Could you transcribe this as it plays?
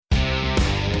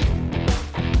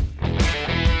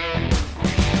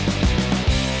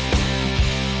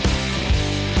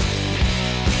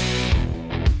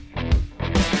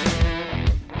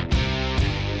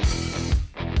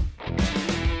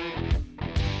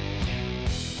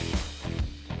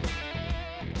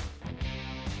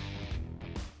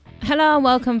Hello and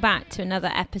welcome back to another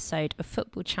episode of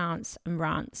Football Chants and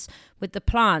Rants with the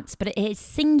Plants. But it is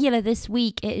singular this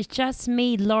week. It is just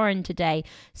me, Lauren, today.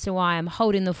 So I am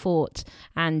holding the fort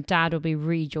and Dad will be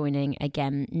rejoining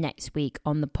again next week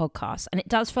on the podcast. And it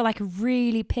does feel like a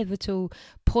really pivotal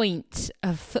point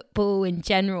of football in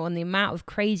general and the amount of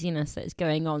craziness that is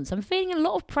going on. So I'm feeling a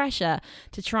lot of pressure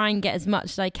to try and get as much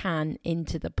as I can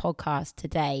into the podcast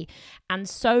today. And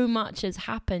so much has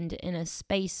happened in a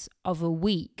space of a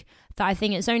week that I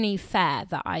think it's only fair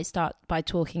that I start by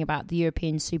talking about the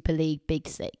European Super League Big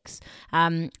Six.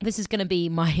 This is going to be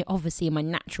my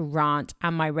natural rant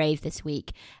and my rave this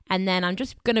week. And then I'm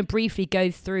just going to briefly go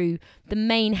through the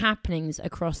main happenings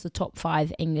across the top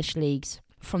 5 English leagues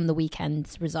from the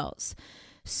weekend's results.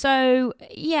 So,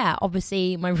 yeah,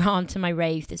 obviously my rant and my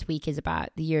rave this week is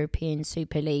about the European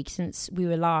Super League. Since we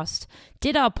were last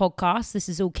did our podcast, this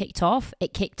has all kicked off.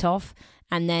 It kicked off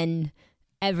and then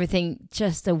everything,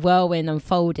 just a whirlwind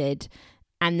unfolded.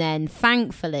 And then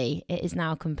thankfully it is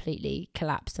now completely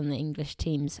collapsed and the English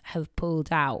teams have pulled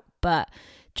out. But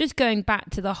just going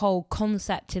back to the whole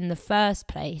concept in the first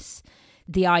place,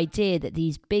 the idea that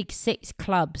these big 6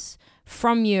 clubs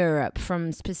from Europe,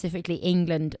 from specifically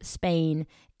England, Spain,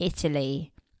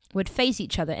 Italy, would face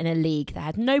each other in a league that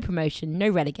had no promotion, no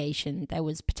relegation. There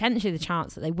was potentially the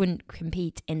chance that they wouldn't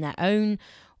compete in their own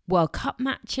World Cup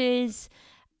matches.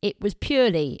 It was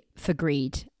purely for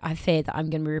greed. I fear that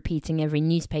I'm going to be repeating every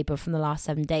newspaper from the last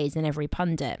 7 days and every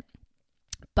pundit.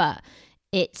 But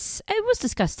it was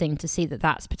disgusting to see that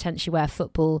that's potentially where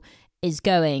football is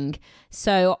going.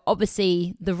 So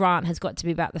obviously the rant has got to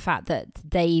be about the fact that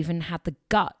they even had the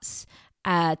guts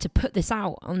to put this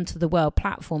out onto the world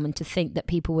platform and to think that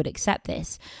people would accept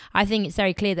this. I think it's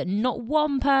very clear that not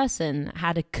one person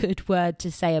had a good word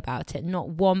to say about it. Not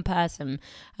one person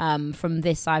from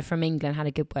this side, from England, had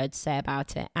a good word to say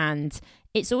about it. And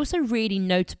it's also really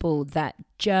notable that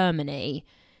Germany,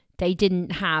 they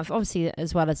didn't have, obviously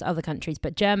as well as other countries,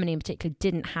 but Germany in particular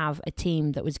didn't have a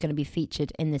team that was going to be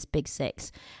featured in this Big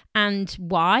Six. And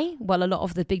why? Well, a lot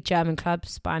of the big German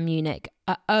clubs, Bayern Munich,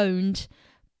 are owned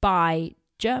by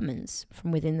Germans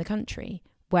from within the country.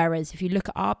 Whereas if you look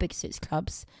at our Big Six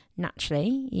clubs,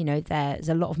 naturally, you know, there's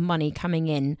a lot of money coming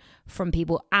in from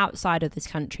people outside of this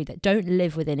country that don't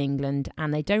live within England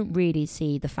and they don't really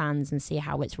see the fans and see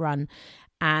how it's run.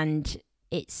 And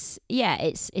it's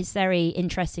very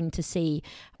interesting to see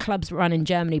clubs run in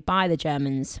Germany by the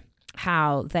Germans,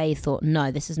 how they thought,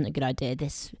 no, this isn't a good idea.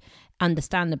 This,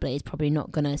 understandably, is probably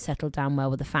not going to settle down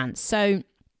well with the fans. So,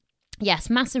 yes,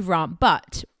 massive rant,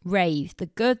 but rave, the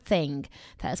good thing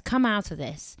that has come out of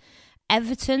this.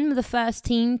 Everton were the first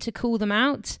team to call them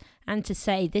out and to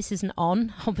say this isn't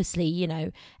on. Obviously, you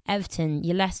know, Everton,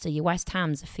 your Leicester, your West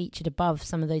Hams are featured above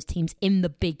some of those teams in the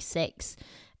Big Six.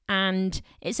 And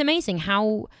it's amazing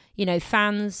how, you know,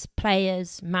 fans,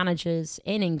 players, managers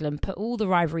in England put all the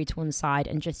rivalry to one side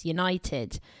and just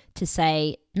united to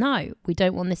say, no, we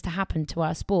don't want this to happen to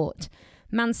our sport.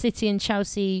 Man City and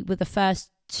Chelsea were the first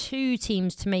 2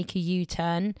 teams to make a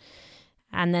U-turn,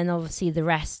 and then obviously the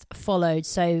rest followed.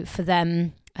 So for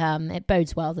them, it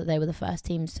bodes well that they were the first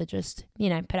teams to just, you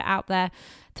know, put it out there.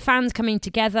 The fans coming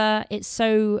together, it's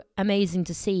so amazing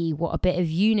to see what a bit of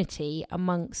unity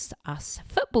amongst us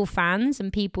football fans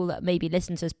and people that maybe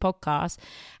listen to this podcast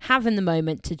have in the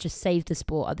moment to just save the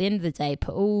sport. At the end of the day,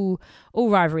 put all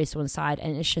rivalries to one side,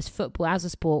 and it's just football as a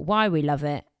sport, why we love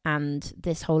it, and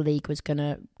this whole league was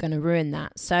gonna ruin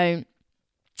that. So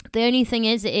the only thing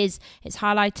it's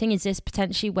highlighting is this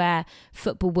potentially where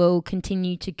football will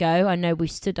continue to go. I know we've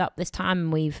stood up this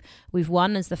time and we've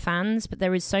won as the fans, but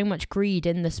there is so much greed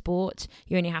in the sport.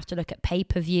 You only have to look at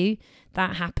pay-per-view.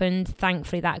 That happened.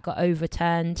 Thankfully, that got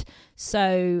overturned.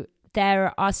 So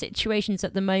there are situations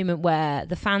at the moment where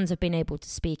the fans have been able to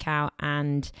speak out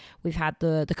and we've had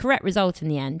the correct result in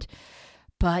the end.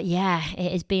 But yeah,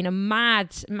 it has been a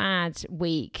mad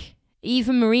week.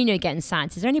 Even Mourinho getting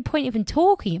sacked. Is there any point even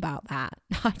talking about that?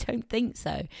 I don't think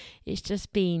so. It's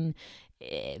just been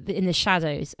in the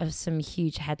shadows of some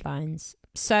huge headlines.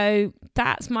 So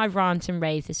that's my rant and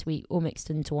rave this week, all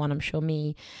mixed into one. I'm sure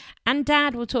me and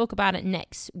Dad will talk about it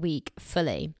next week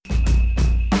fully.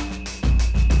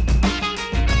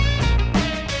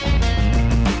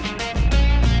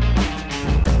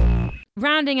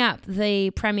 Rounding up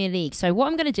the Premier League. So what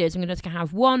I'm going to do is I'm going to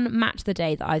have one match of the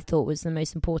day that I thought was the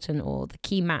most important or the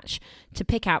key match to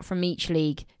pick out from each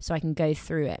league so I can go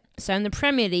through it. So in the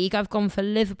Premier League, I've gone for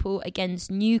Liverpool against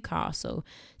Newcastle.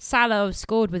 Salah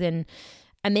scored within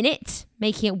a minute,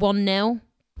 making it 1-0.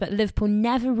 But Liverpool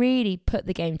never really put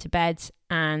the game to bed.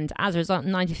 And as a result,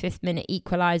 95th minute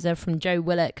equaliser from Joe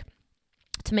Willock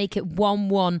to make it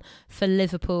 1-1 for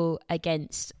Liverpool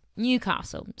against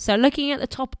Newcastle. So looking at the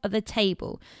top of the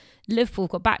table, Liverpool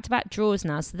got back-to-back draws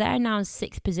now, so they're now in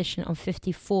 6th position on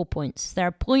 54 points. They're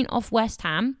a point off West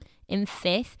Ham in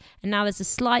 5th, and now there's a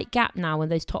slight gap now in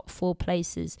those top 4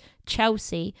 places.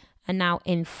 Chelsea are now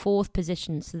in 4th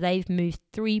position, so they've moved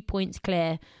 3 points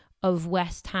clear of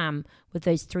West Ham with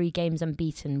those 3 games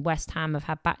unbeaten. West Ham have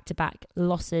had back-to-back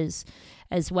losses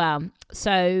as well.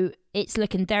 So it's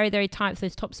looking very, very tight for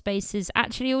those top spaces.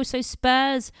 Actually, also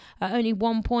Spurs are only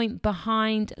 1 point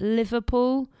behind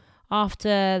Liverpool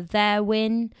after their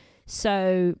win.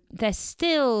 So they're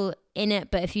still in it,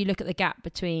 but if you look at the gap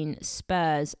between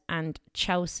Spurs and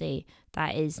Chelsea,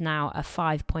 that is now a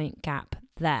 5-point gap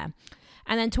there.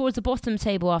 And then towards the bottom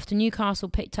table, after Newcastle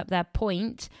picked up their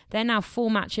point, they're now 4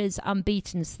 matches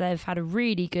unbeaten. So they've had a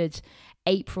really good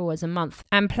April as a month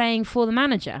and playing for the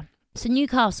manager. So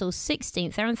Newcastle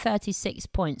 16th, they're on 36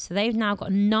 points. So they've now got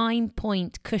a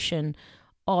 9-point cushion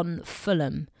on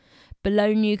Fulham.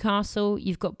 Below Newcastle,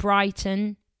 you've got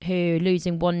Brighton, who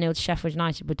losing 1-0 to Sheffield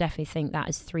United will definitely think that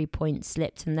is 3 points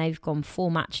slipped, and they've gone 4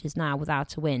 matches now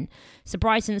without a win. So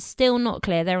Brighton's still not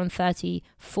clear. They're on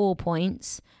 34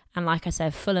 points. And like I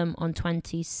said, Fulham on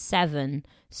 27.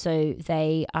 So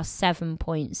they are 7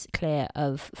 points clear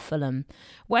of Fulham.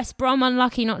 West Brom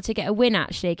unlucky not to get a win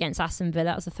actually against Aston Villa.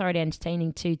 That was a thoroughly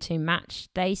entertaining 2-2 match.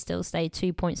 They still stay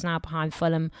 2 points now behind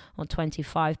Fulham on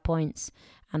 25 points.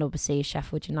 And obviously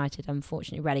Sheffield United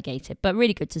unfortunately relegated. But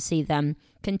really good to see them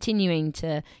continuing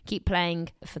to keep playing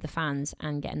for the fans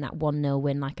and getting that 1-0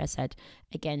 win, like I said,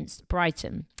 against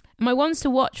Brighton. My ones to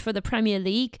watch for the Premier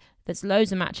League, there's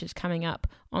loads of matches coming up.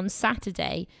 On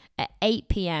Saturday at 8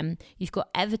 p.m, you've got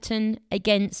Everton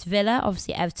against Villa.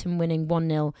 Obviously, Everton winning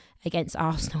 1-0 against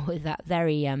Arsenal with that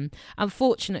very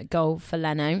unfortunate goal for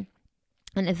Leno.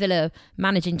 And Villa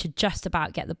managing to just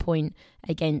about get the point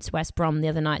against West Brom the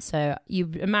other night. So you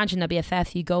imagine there'll be a fair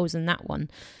few goals in that one.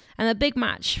 And the big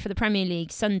match for the Premier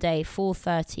League, Sunday,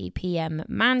 4:30 p.m,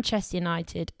 Manchester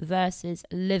United versus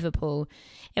Liverpool.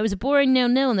 It was a boring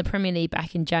 0-0 in the Premier League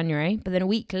back in January, but then a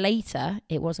week later,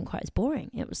 it wasn't quite as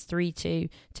boring. It was 3-2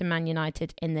 to Man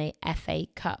United in the FA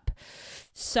Cup.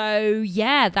 So,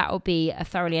 yeah, that will be a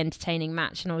thoroughly entertaining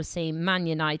match. And obviously, Man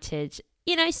United,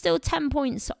 you know, still 10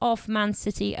 points off Man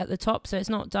City at the top, so it's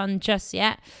not done just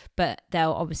yet, but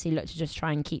they'll obviously look to just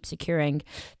try and keep securing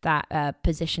that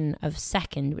position of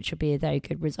second, which would be a very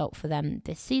good result for them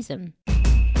this season.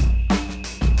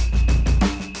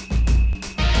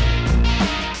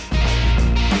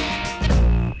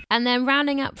 And then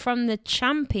rounding up from the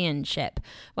Championship,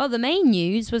 well, the main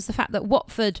news was the fact that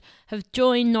Watford have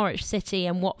joined Norwich City,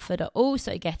 and Watford are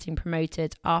also getting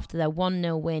promoted after their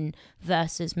 1-0 win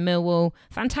versus Millwall.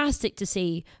 Fantastic to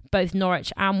see both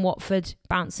Norwich and Watford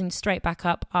bouncing straight back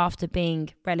up after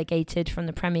being relegated from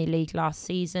the Premier League last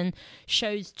season.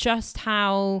 Shows just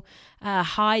how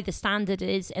high the standard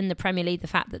is in the Premier League, the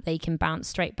fact that they can bounce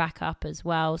straight back up as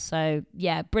well. So,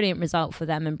 yeah, brilliant result for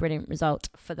them and brilliant result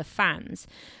for the fans.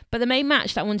 But the main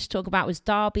match that I wanted to talk about was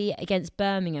Derby against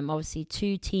Birmingham. Obviously,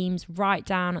 2 teams right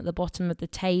down at the bottom of the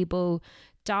table.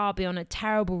 Derby on a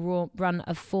terrible run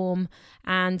of form,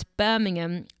 and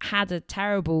Birmingham had a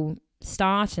terrible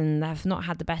start and they've not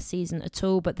had the best season at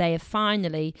all, but they are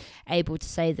finally able to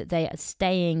say that they are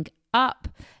staying up.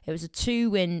 It was a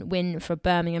 2-win win for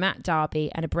Birmingham at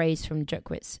Derby and a brace from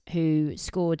Jukwitz, who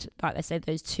scored, like I said,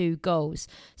 those 2 goals.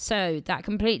 So that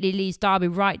completely leaves Derby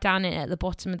right down at the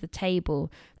bottom of the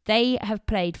table. They have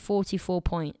played 44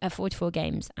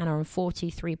 games and are on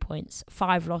 43 points,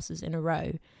 5 losses in a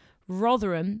row.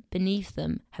 Rotherham, beneath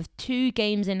them, have 2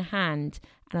 games in hand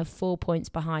and are 4 points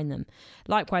behind them.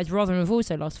 Likewise, Rotherham have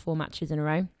also lost 4 matches in a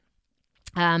row.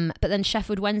 But then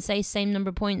Sheffield Wednesday, same number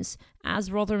of points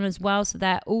as Rotherham as well, so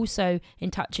they're also in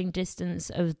touching distance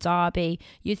of Derby.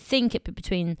 You'd think it'd be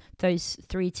between those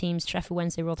 3 teams, Sheffield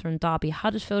Wednesday, Rotherham, Derby.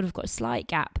 Huddersfield have got a slight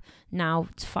gap now,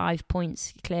 5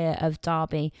 points clear of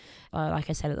Derby, like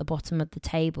I said, at the bottom of the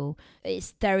table.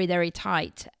 It's very, very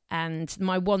tight. And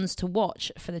my ones to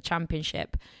watch for the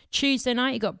Championship. Tuesday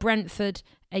night, you got Brentford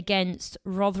against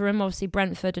Rotherham. Obviously,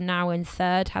 Brentford are now in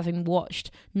 3rd, having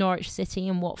watched Norwich City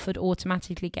and Watford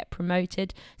automatically get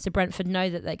promoted. So Brentford know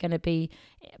that they're going to be,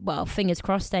 well, fingers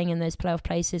crossed, staying in those playoff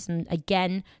places and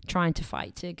again trying to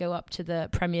fight to go up to the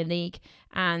Premier League.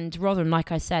 And Rotherham,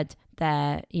 like I said,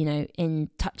 they're, you know, in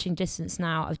touching distance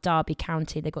now of Derby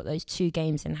County. They've got those 2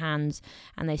 games in hand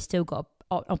and they've still got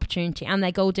opportunity, and their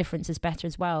goal difference is better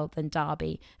as well than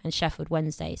Derby and Sheffield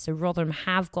Wednesday. So Rotherham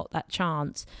have got that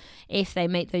chance, if they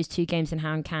make those 2 games in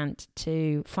hand count,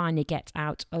 to finally get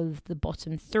out of the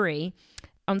bottom 3.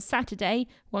 On Saturday,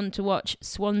 one to watch,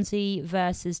 Swansea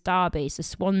versus Derby. So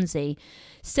Swansea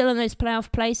still in those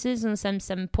playoff places on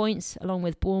 7 points, along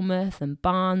with Bournemouth and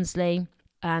Barnsley.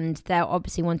 And they're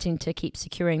obviously wanting to keep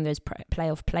securing those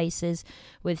playoff places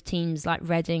with teams like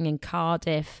Reading and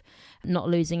Cardiff not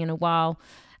losing in a while.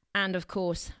 And of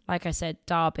course, like I said,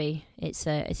 Derby, it's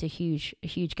a huge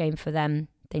game for them.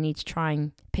 They need to try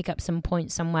and pick up some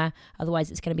points somewhere.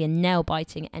 Otherwise, it's going to be a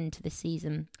nail-biting end to the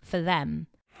season for them.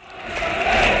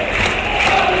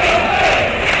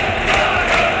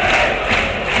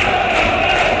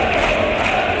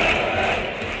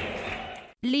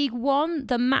 League One,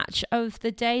 the match of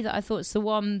the day that I thought is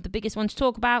the biggest one to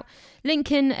talk about.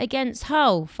 Lincoln against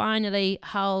Hull. Finally,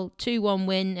 Hull 2-1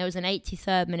 win. It was an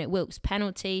 83rd minute Wilkes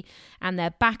penalty, and they're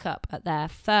back up at their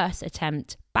first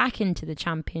attempt back into the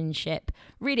Championship.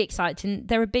 Really exciting.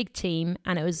 They're a big team,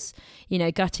 and it was,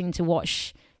 gutting to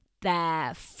watch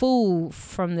their fall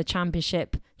from the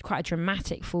Championship. Quite a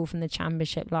dramatic fall from the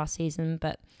Championship last season,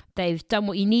 but they've done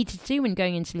what you need to do when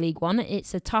going into League One.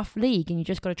 It's a tough league, and you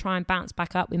just got to try and bounce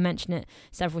back up. We mentioned it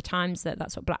several times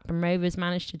that's what Blackburn Rovers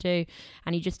managed to do,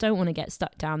 and you just don't want to get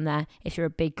stuck down there if you're a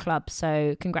big club.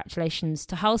 So congratulations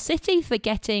to Hull City for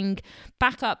getting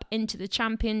back up into the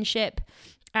Championship.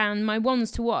 And my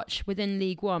ones to watch within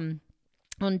League One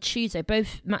on Tuesday,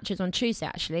 both matches on Tuesday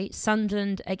actually,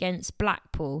 Sunderland against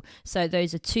Blackpool. So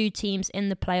those are two teams in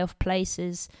the playoff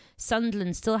places.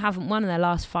 Sunderland still haven't won in their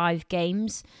last 5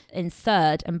 games, in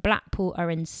third, and Blackpool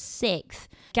are in 6th.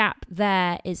 Gap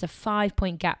there is a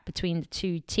 5-point gap between the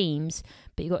two teams,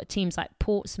 but you've got teams like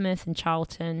Portsmouth and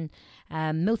Charlton,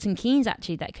 Milton Keynes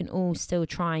actually, that can all still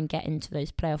try and get into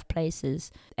those playoff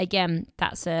places. Again,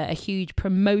 that's a huge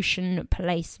promotion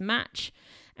place match.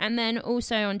 And then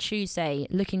also on Tuesday,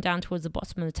 looking down towards the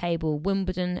bottom of the table,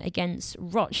 Wimbledon against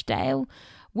Rochdale.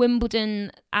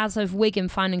 Wimbledon, as of Wigan,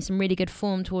 finding some really good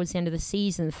form towards the end of the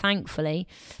season, thankfully.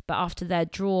 But after their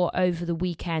draw over the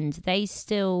weekend, they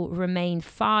still remain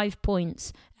 5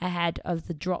 points ahead of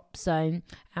the drop zone.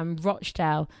 And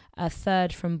Rochdale are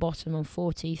third from bottom on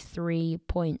 43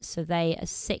 points. So they are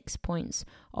 6 points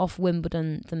off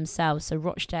Wimbledon themselves. So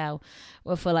Rochdale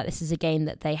will feel like this is a game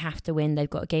that they have to win. They've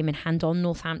got a game in hand on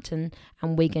Northampton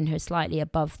and Wigan, who are slightly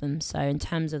above them. So in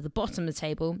terms of the bottom of the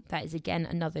table, that is again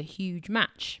another huge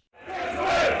match.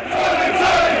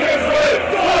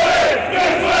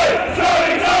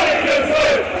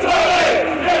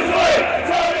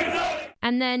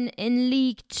 And then in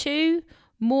League Two,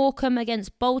 Morecambe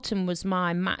against Bolton was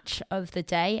my match of the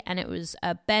day, and it was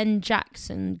a Ben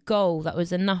Jackson goal that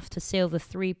was enough to seal the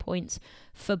 3 points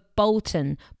for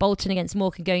Bolton. Bolton against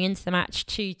Morecambe going into the match,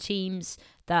 two teams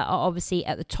that are obviously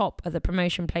at the top of the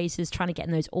promotion places, trying to get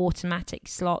in those automatic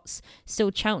slots.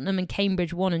 Still Cheltenham and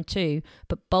Cambridge 1 and 2,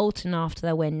 but Bolton, after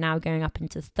their win, now going up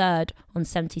into third on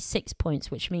 76 points,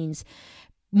 which means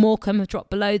Morecambe have dropped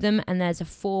below them, and there's a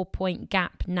 4-point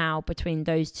gap now between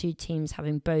those two teams,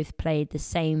 having both played the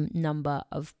same number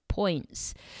of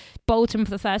points. Bolton,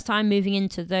 for the first time, moving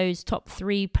into those top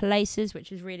 3 places,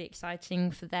 which is really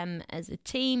exciting for them as a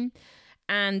team.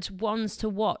 And ones to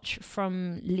watch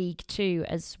from League Two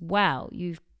as well.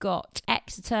 You've got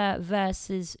Exeter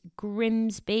versus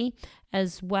Grimsby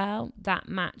as well. That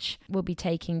match will be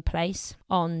taking place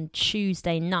on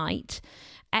Tuesday night.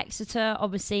 Exeter,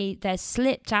 obviously, they're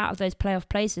slipped out of those playoff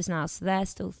places now, so they're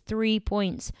still 3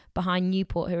 points behind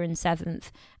Newport, who are in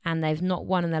 7th, and they've not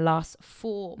won in their last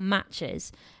 4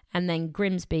 matches. And then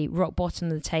Grimsby, rock bottom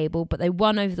of the table, but they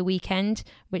won over the weekend,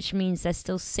 which means they're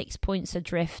still 6 points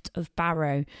adrift of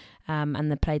Barrow,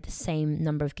 and they played the same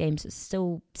number of games. It's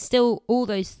still all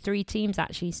those 3 teams,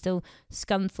 actually, still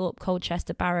Scunthorpe,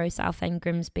 Colchester, Barrow, Southend,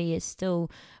 Grimsby is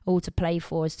still all to play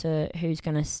for as to who's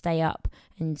going to stay up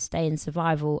and stay in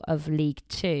survival of League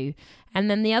Two.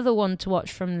 And then the other one to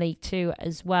watch from League Two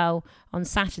as well, on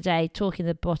Saturday, talking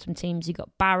the bottom teams, you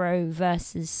got Barrow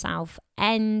versus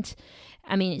Southend.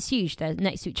 I mean, it's huge. They're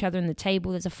next to each other in the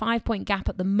table. There's a 5-point gap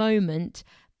at the moment,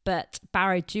 but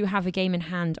Barrow do have a game in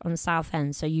hand on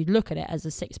Southend, so you look at it as a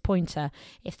 6-pointer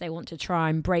if they want to try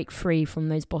and break free from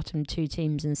those bottom 2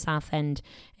 teams in Southend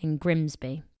and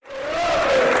Grimsby.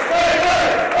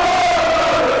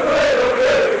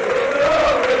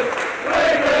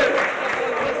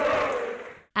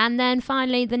 And then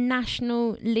finally, the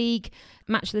National League.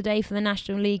 Match of the day for the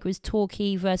National League was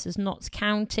Torquay versus Notts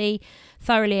County.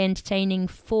 Thoroughly entertaining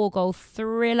 4-goal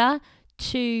thriller,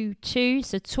 2-2.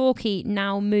 So Torquay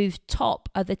now moved top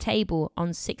of the table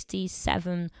on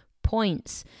 67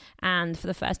 points. And for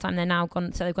the first time,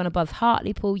 they've gone above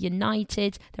Hartlepool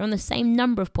United. They're on the same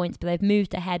number of points, but they've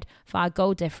moved ahead via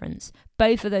goal difference.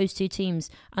 Both of those two teams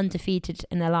undefeated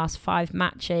in their last 5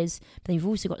 matches. But you've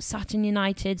also got Sutton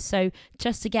United. So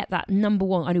just to get that number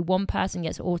one, only one person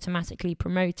gets automatically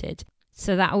promoted.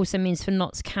 So that also means for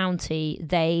Notts County,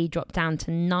 they drop down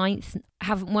to 9th.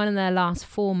 Haven't won in their last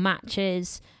 4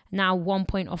 matches. Now 1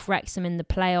 point off Wrexham in the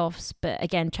playoffs. But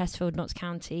again, Chesterfield, Notts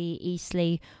County,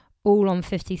 Eastleigh, all on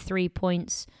 53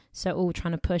 points. So all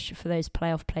trying to push for those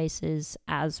playoff places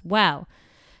as well.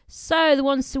 So the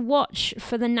ones to watch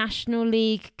for the National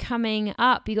League coming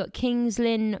up, you got Kings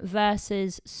Lynn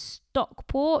versus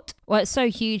Stockport. Well, it's so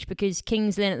huge because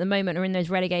Kings Lynn at the moment are in those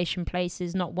relegation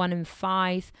places, not 1 in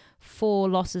 5, 4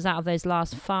 losses out of those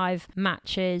last 5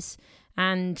 matches,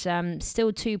 and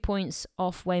still 2 points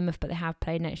off Weymouth, but they have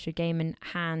played an extra game in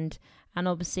hand. And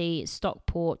obviously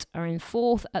Stockport are in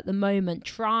 4th at the moment,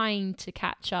 trying to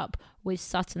catch up with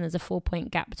Sutton. There's a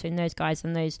 4-point gap between those guys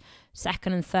and those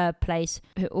 2nd and 3rd place,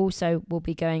 who also will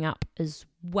be going up as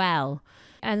well.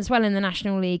 And as well in the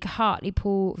National League,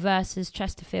 Hartlepool versus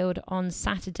Chesterfield on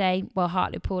Saturday. Well,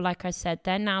 Hartlepool, like I said,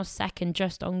 they're now 2nd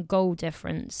just on goal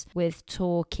difference, with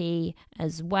Torquay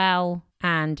as well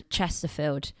and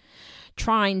Chesterfield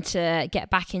trying to get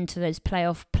back into those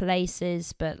playoff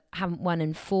places, but haven't won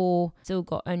in 4. Still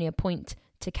got only a point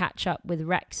to catch up with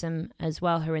Wrexham as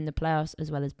well, who are in the playoffs,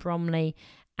 as well as Bromley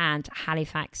and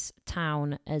Halifax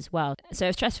Town as well. So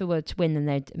if Chesterfield were to win, then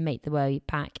they'd make the way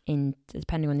back in,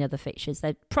 depending on the other fixtures,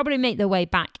 they'd probably make their way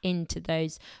back into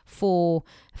those 4,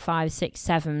 5, 6,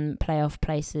 7 playoff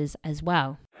places as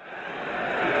well.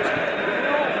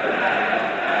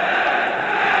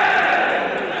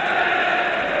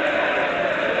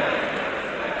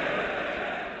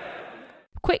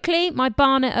 Quickly, my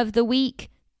Barnet of the week.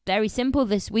 Very simple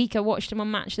this week. I watched him on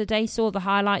Match of the Day, saw the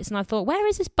highlights, and I thought, where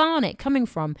is this Barnet coming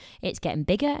from? It's getting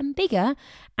bigger and bigger,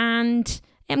 and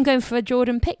I'm going for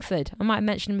Jordan Pickford. I might have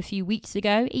mentioned him a few weeks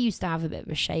ago. He used to have a bit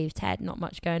of a shaved head, not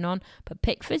much going on, but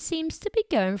Pickford seems to be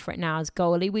going for it now as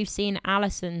goalie. We've seen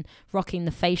Alisson rocking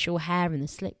the facial hair and the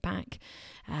slick back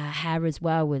hair as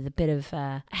well, with a bit of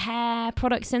hair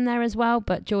products in there as well,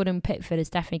 but Jordan Pickford is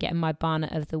definitely getting my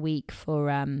Barnet of the week for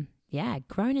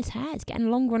growing his hair. It's getting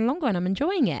longer and longer, and I'm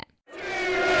enjoying it.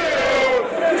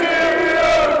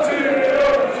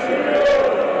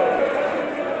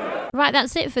 Right,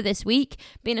 that's it for this week.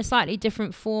 Been a slightly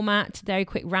different format, very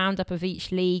quick roundup of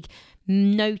each league,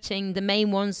 noting the main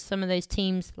ones, some of those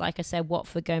teams, like I said,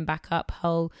 Watford going back up,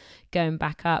 Hull going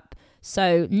back up.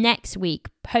 So next week,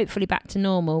 hopefully back to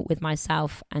normal with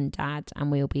myself and Dad,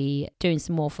 and we'll be doing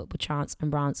some more football chants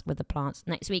and rants with the plants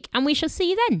next week, and we shall see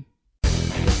you then.